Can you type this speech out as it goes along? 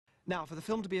Now, for the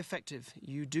film to be effective,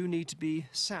 you do need to be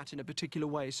sat in a particular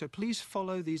way, so please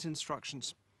follow these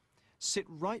instructions. Sit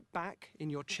right back in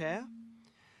your chair.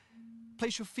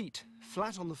 Place your feet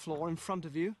flat on the floor in front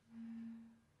of you.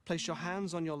 Place your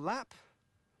hands on your lap.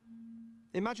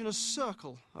 Imagine a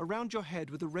circle around your head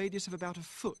with a radius of about a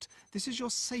foot. This is your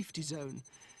safety zone.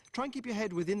 Try and keep your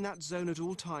head within that zone at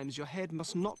all times. Your head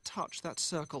must not touch that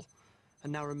circle.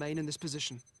 And now remain in this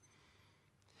position.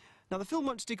 Now, the film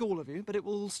won't stick all of you, but it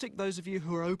will stick those of you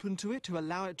who are open to it, who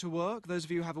allow it to work, those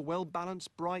of you who have a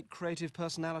well-balanced, bright, creative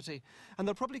personality. And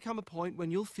there'll probably come a point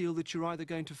when you'll feel that you're either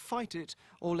going to fight it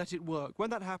or let it work. When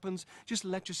that happens, just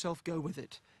let yourself go with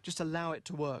it. Just allow it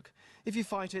to work. If you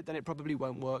fight it, then it probably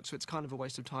won't work, so it's kind of a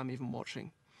waste of time even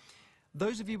watching.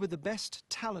 Those of you with the best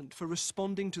talent for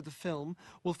responding to the film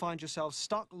will find yourselves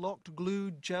stuck, locked,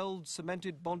 glued, gelled,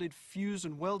 cemented, bonded, fused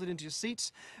and welded into your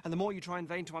seats. And the more you try in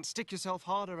vain to unstick yourself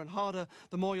harder and harder,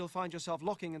 the more you'll find yourself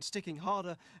locking and sticking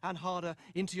harder and harder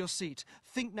into your seat.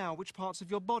 Think now which parts of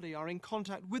your body are in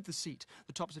contact with the seat.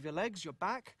 The tops of your legs, your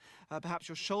back, perhaps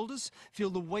your shoulders. Feel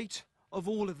the weight of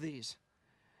all of these.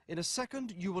 In a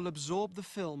second, you will absorb the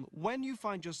film. When you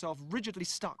find yourself rigidly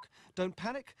stuck, don't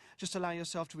panic. Just allow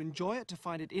yourself to enjoy it, to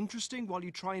find it interesting, while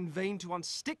you try in vain to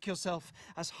unstick yourself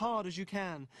as hard as you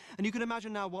can. And you can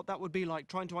imagine now what that would be like,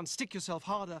 trying to unstick yourself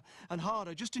harder and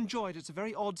harder. Just enjoy it. It's a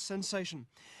very odd sensation.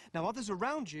 Now, others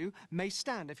around you may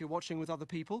stand if you're watching with other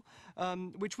people,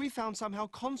 which we found somehow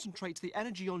concentrates the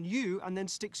energy on you and then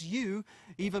sticks you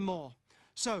even more.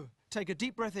 So, take a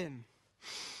deep breath in.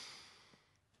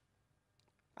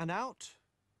 And out.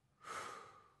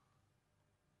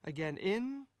 Again,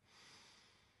 in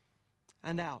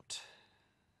and out.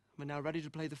 We're now ready to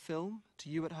play the film to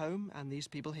you at home and these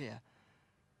people here.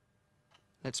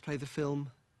 Let's play the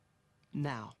film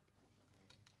now.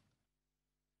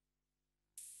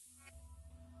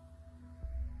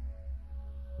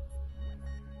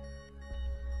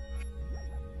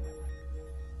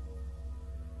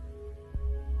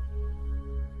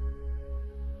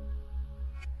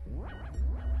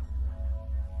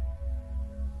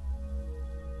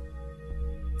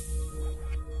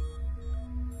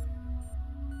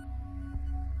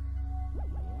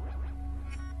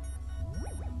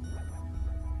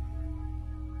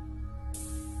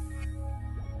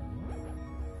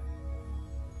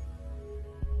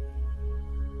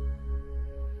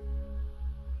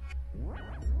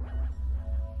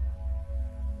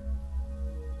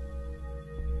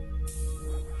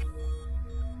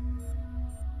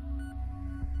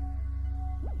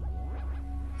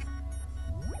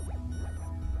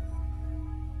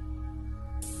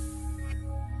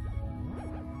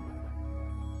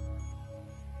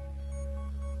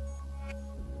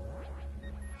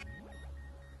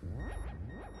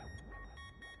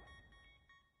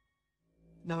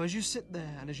 Now, as you sit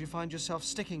there and as you find yourself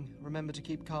sticking, remember to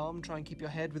keep calm, try and keep your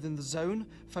head within the zone,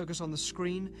 focus on the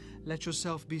screen, let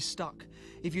yourself be stuck.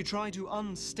 If you try to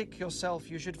unstick yourself,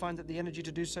 you should find that the energy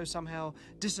to do so somehow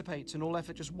dissipates and all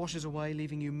effort just washes away,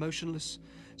 leaving you motionless.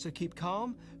 So keep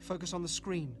calm, focus on the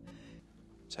screen.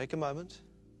 Take a moment,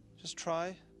 just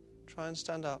try and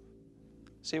stand up.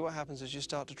 See what happens as you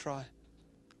start to try.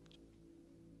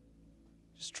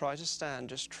 Just try to stand,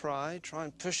 just try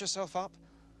and push yourself up.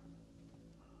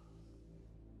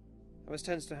 As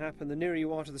tends to happen, the nearer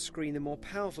you are to the screen, the more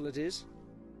powerful it is.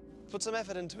 Put some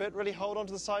effort into it, really hold on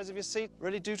to the sides of your seat.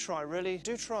 Really do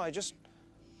try, just...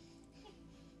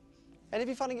 Any of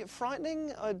you finding it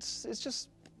frightening? It's just...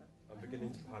 I'm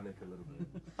beginning to panic a little bit.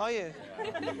 Are you?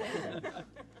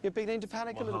 You're beginning to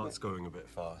panic a little bit? My heart's going a bit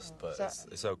fast, but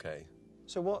it's okay.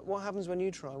 So what happens when you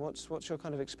try? What's your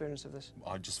kind of experience of this?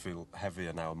 I just feel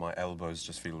heavier now. My elbows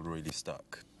just feel really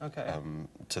stuck. Okay.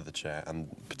 To the chair, and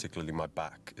particularly my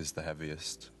back is the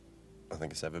heaviest I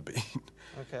think it's ever been.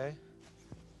 Okay.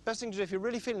 Best thing to do, if you're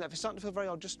really feeling that, if you're starting to feel very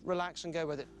odd, just relax and go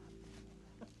with it.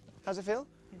 How's it feel?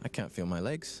 I can't feel my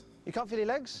legs. You can't feel your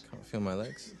legs? Can't feel my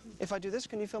legs. If I do this,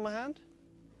 can you feel my hand?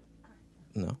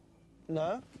 No.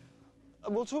 No?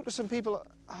 We'll talk to some people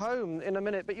at home in a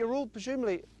minute, but you're all,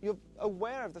 presumably, you're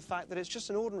aware of the fact that it's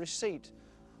just an ordinary seat.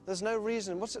 There's no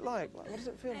reason. What's it like? What does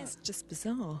it feel like? It's just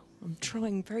bizarre. I'm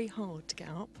trying very hard to get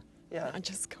up. Yeah. I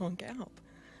just can't get up.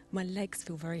 My legs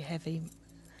feel very heavy,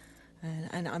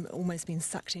 and I'm almost being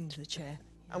sucked into the chair.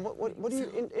 And what do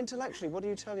you, intellectually, what do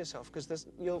you tell yourself? Because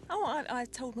you're... Oh, I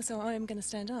told myself I am going to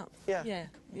stand up. Yeah.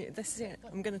 Yeah, this is it.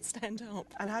 I'm going to stand up.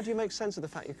 And how do you make sense of the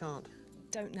fact you can't?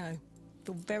 Don't know.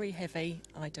 Feel very heavy.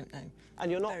 I don't know.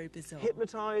 And you're not very bizarre.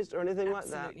 Hypnotised or anything like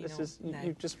that? Absolutely This not. is No.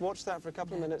 you just watched that for a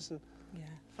couple of minutes and... Yeah.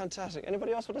 Fantastic.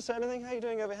 Anybody else want to say anything? How are you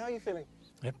doing over here? How are you feeling?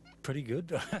 Yep. pretty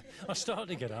good. I started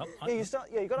to get up. Yeah,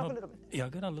 you got up a little bit. Yeah, I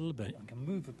got up a little bit. I can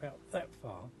move about that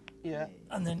far. Yeah.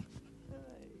 And then,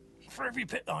 for every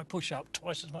bit I push up,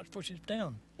 twice as much pushes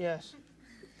down. Yes.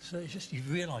 So it's just, you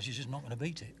realise you're just not going to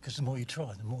beat it, because the more you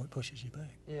try, the more it pushes you back.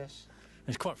 Yes.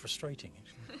 It's quite frustrating,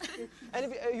 actually.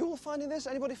 Are you all finding this?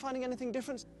 Anybody finding anything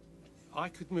different? I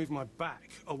could move my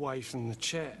back away from the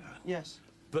chair. Yes.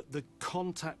 But the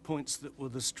contact points that were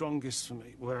the strongest for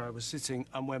me, where I was sitting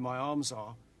and where my arms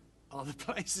are the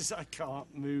places I can't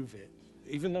move it.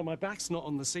 Even though my back's not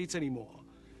on the seat anymore,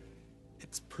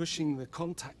 it's pushing the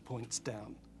contact points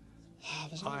down.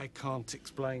 I can't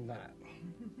explain that.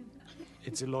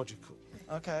 It's illogical.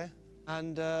 Okay.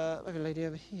 And maybe a lady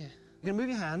over here. You can move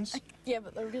your hands. Yeah,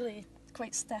 but they're really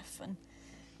quite stiff and...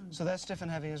 So they're stiff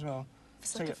and heavy as well.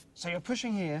 So you're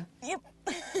pushing here. Yep.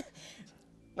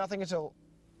 Nothing at all.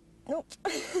 Nope.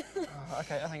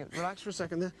 Okay, I think relax for a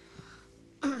second there.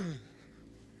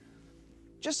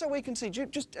 Just so we can see,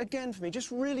 just again for me,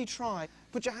 just really try.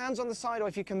 Put your hands on the side, or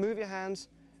if you can move your hands,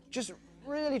 just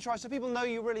really try so people know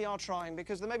you really are trying,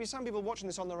 because there may be some people watching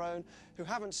this on their own who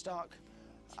haven't stuck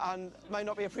and may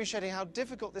not be appreciating how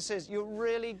difficult this is. You're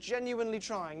really genuinely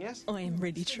trying, yes? I am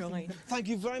really trying. Thank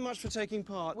you very much for taking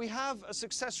part. We have a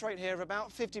success rate here of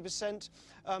about 50%.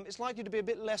 It's likely to be a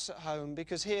bit less at home,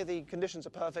 because here the conditions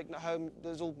are perfect, and at home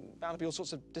there's bound to be all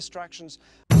sorts of distractions.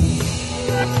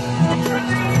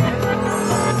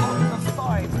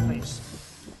 5, please.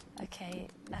 Okay.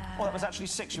 Well, that was actually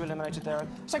 6 you eliminated there.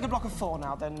 Take a block of 4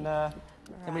 now, then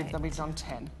we've done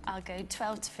 10. I'll go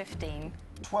 12 to 15.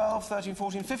 12, 13,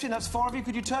 14, 15. That's 4 of you.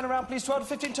 Could you turn around, please? 12 to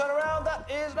 15, turn around. That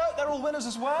is... No, they're all winners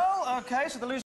as well. OK, so the loser...